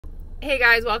Hey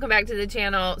guys, welcome back to the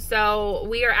channel. So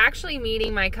we are actually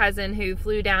meeting my cousin who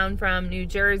flew down from New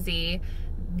Jersey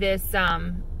this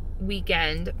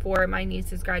weekend for my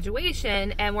niece's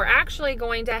graduation, and we're actually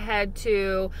going to head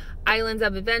to Islands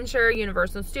of Adventure,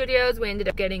 Universal Studios. We ended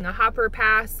up getting a Hopper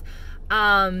pass.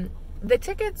 The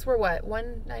tickets were what,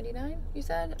 $199 you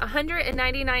said?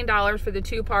 $199 for the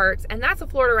 2 parts, and that's a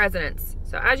Florida residence.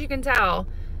 So as you can tell,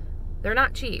 they're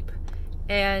not cheap.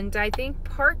 And I think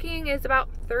parking is about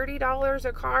 $30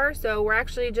 a car. So we're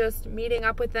actually just meeting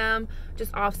up with them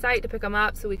just off site to pick them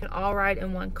up so we can all ride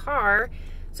in one car.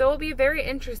 So it'll be very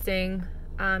interesting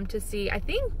to see. I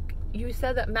think you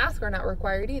said that masks are not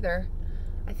required either.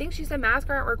 I think she said masks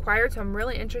aren't required, so I'm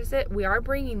really interested. We are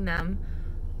bringing them.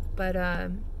 But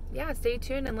yeah, stay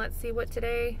tuned and let's see what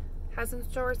today has in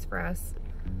stores for us.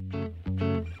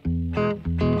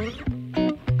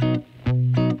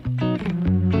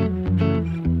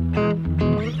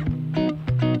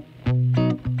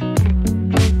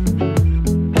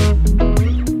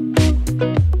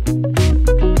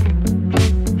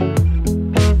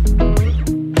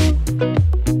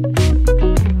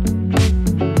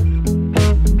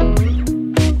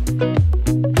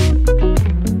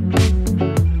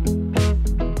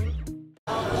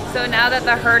 Now that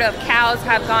the herd of cows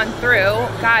have gone through,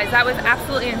 guys, that was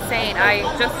absolutely insane. I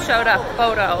just showed a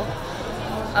photo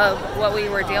of what we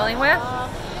were dealing with.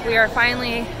 We are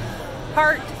finally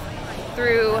parked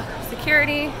through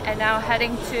security and now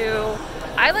heading to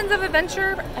Islands of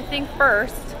Adventure, I think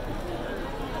first.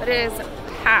 But it is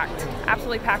packed,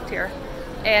 absolutely packed here.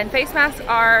 And face masks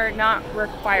are not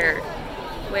required,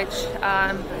 which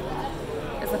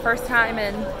is the first time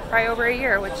in probably over a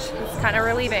year, which is kind of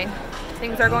relieving.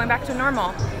 Things are going back to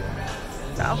normal.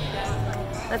 So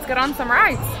let's get on some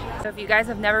rides. So if you guys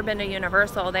have never been to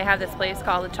Universal, they have this place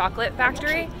called the Chocolate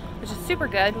Factory, which is super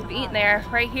good. We've eaten there.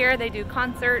 Right here they do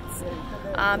concerts.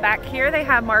 Back here they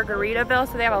have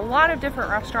Margaritaville, so they have a lot of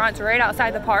different restaurants right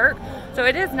outside the park. So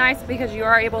it is nice because you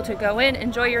are able to go in,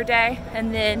 enjoy your day,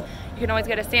 and then you can always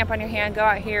get a stamp on your hand, go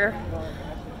out here,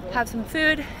 have some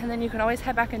food, and then you can always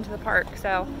head back into the park.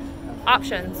 So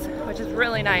options, which is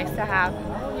really nice to have.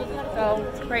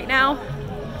 So right now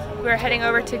we're heading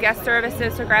over to guest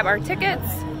services to grab our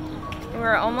tickets, and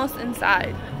we're almost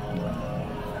inside.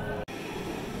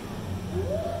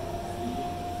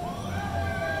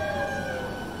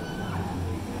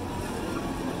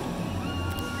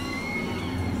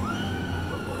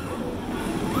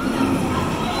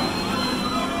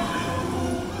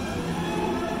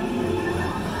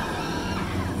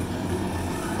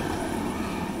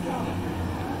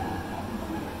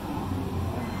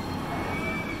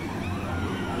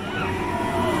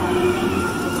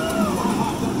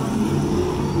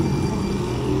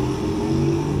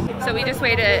 So we just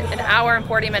waited an hour and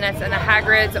 40 minutes in the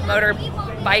Hagrid's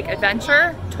Motorbike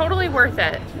Adventure. Totally worth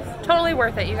it. Totally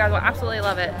worth it. You guys will absolutely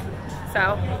love it.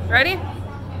 So, ready?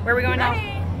 Where are we going now?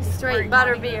 Straight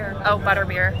Butterbeer. Oh,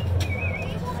 Butterbeer.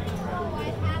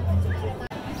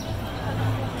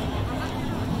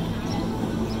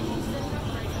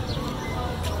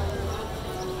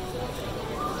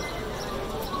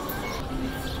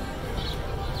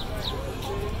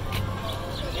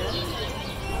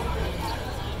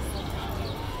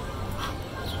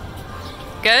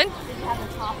 Good?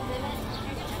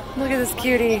 Look at this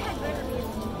cutie.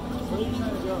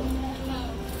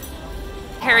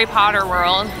 Harry Potter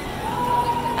world.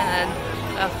 And then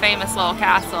a famous little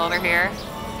castle over here.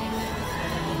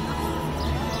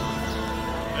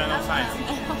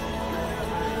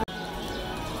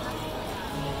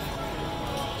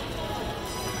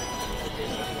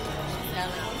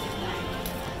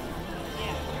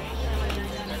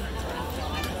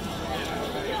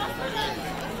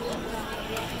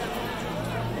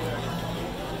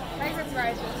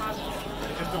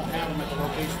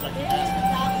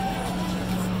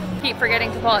 Keep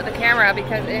forgetting to pull out the camera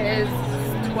because it is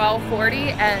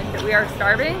 12:40 and we are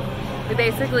starving. We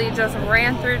basically just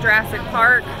ran through Jurassic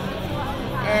Park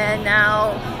and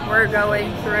now we're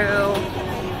going through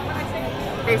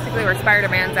basically where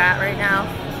Spider-Man's at right now,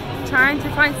 trying to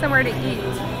find somewhere to eat.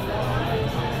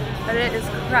 But it is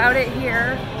crowded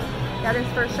here, that is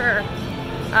for sure.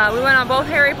 We went on both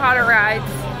Harry Potter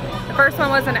rides. The first one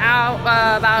was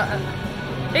about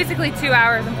basically 2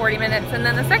 hours and 40 minutes, and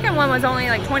then the second one was only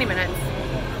like 20 minutes.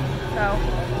 So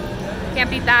can't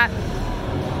beat that.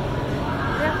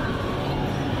 Yeah,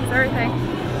 that's everything.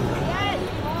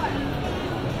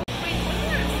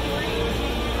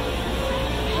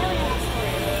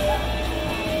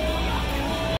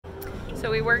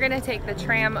 So we were gonna take the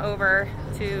tram over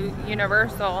to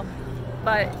Universal,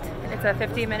 but it's a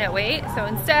 15-minute wait. So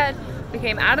instead, we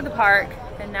came out of the park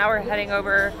and now we're heading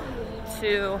over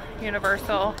to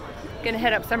Universal. Gonna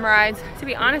hit up some rides. To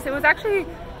be honest, it was actually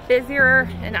busier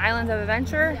in Islands of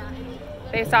Adventure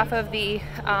based off of the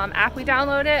app we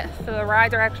downloaded. So the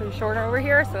rides are actually shorter over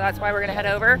here, so that's why we're gonna head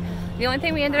over. The only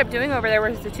thing we ended up doing over there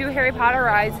was the 2 Harry Potter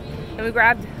rides, and we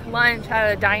grabbed lunch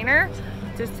at a diner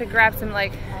just to grab some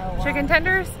like chicken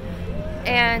tenders.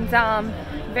 And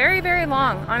very, very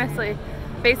long, honestly.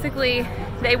 Basically,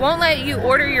 they won't let you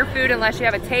order your food unless you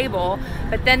have a table,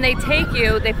 but then they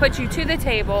put you to the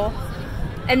table,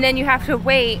 and then you have to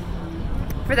wait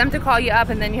for them to call you up,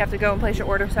 and then you have to go and place your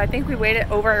order. So I think we waited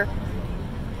over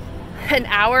an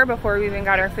hour before we even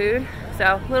got our food.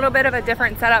 So a little bit of a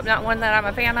different setup, not one that I'm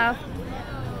a fan of,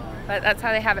 but that's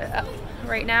how they have it up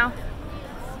right now.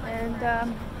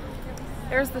 And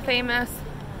there's the famous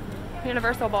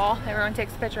Universal ball everyone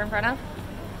takes a picture in front of.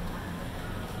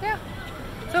 Yeah,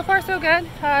 so far so good.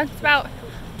 It's about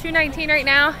 2:19 right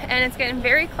now, and it's getting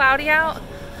very cloudy out.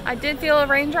 I did feel a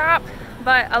raindrop,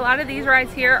 but a lot of these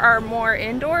rides here are more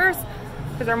indoors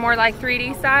because they're more like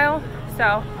 3D style,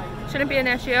 so shouldn't be an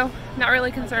issue. Not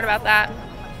really concerned about that.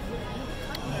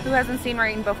 Who hasn't seen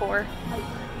rain before?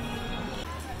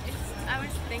 I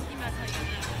was thinking about telling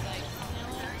you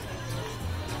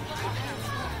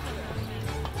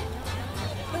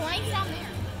the lights down there.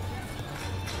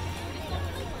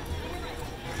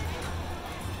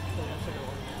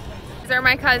 These are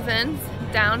my cousins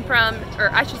down from, or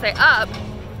I should say up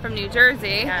from New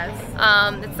Jersey. Yes.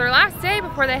 It's their last day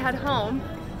before they head home.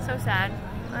 So sad.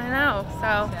 I know,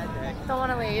 so don't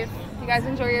want to leave. You guys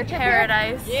enjoy your trip here?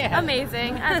 Paradise. Yeah.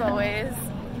 Amazing, as always.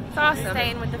 It's awesome.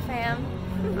 Staying with the fam.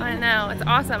 I know, it's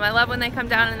awesome. I love when they come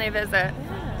down and they visit.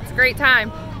 It's a great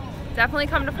time. Definitely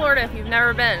come to Florida if you've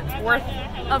never been. It's worth,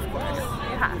 Of course.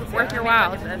 You have to. worth your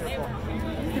while.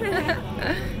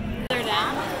 They're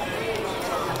down.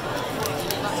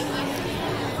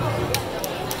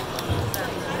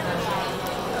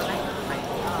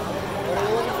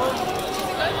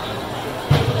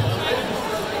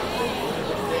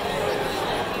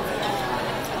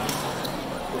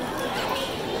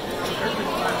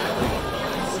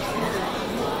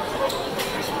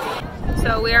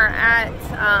 So we are at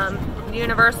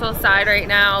Universal side right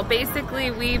now. Basically,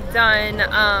 we've done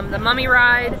the Mummy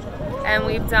ride, and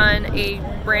we've done a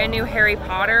brand new Harry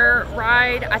Potter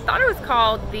ride. I thought it was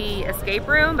called the Escape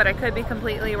Room, but I could be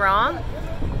completely wrong.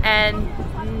 And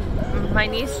my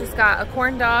niece just got a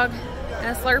corn dog and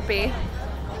a Slurpee,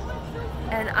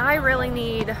 and I really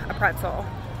need a pretzel.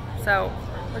 So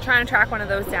we're trying to track one of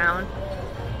those down.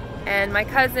 And my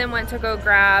cousin went to go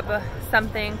grab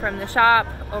something from the shop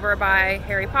over by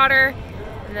Harry Potter.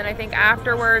 And then I think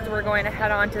afterwards we're going to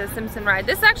head on to the Simpson ride.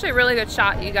 This is actually a really good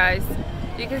shot, you guys.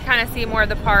 You can kind of see more of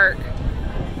the park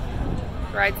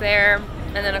right there.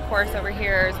 And then of course over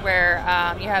here is where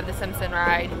you have the Simpson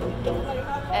ride.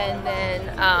 And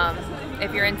then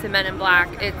if you're into Men in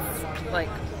Black, it's like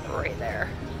right there.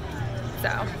 So,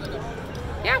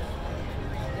 yeah.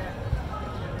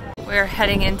 We're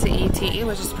heading into E.T.,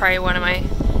 which is probably one of my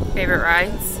favorite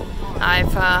rides.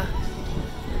 I've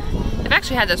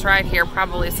actually had this ride here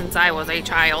probably since I was a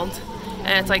child,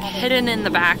 and it's like hidden in the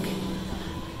back.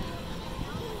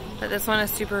 But this one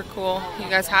is super cool. You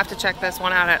guys have to check this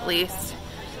one out at least.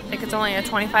 I think it's only a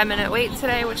 25-minute wait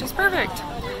today, which is perfect.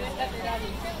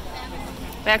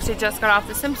 We actually just got off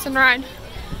the Simpson ride,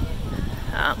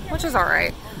 which is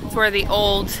alright. It's where the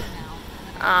old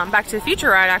Back to the Future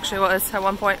ride actually was at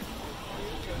one point.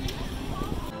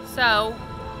 So,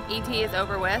 E.T. is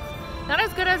over with. Not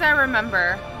as good as I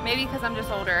remember, maybe because I'm just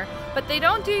older, but they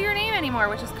don't do your name anymore,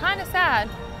 which is kind of sad.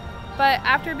 But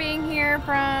after being here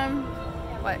from,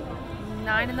 what,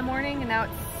 9 in the morning, and now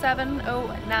it's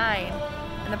 7:09,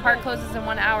 and the park closes in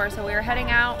 1 hour, so we are heading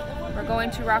out. We're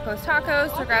going to Rocco's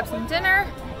Tacos to grab some dinner.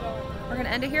 We're gonna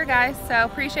end it here, guys, so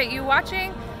appreciate you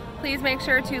watching. Please make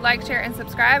sure to like, share, and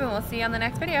subscribe, and we'll see you on the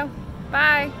next video.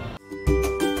 Bye!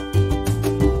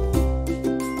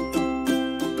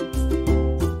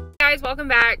 Guys, welcome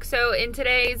back. So in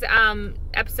today's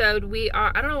episode, we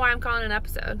are, I don't know why I'm calling it an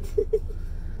episode.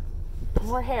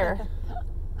 More hair.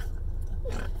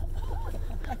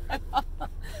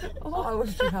 I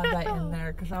wish you had that in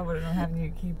there because I wouldn't have having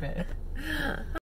you keep it.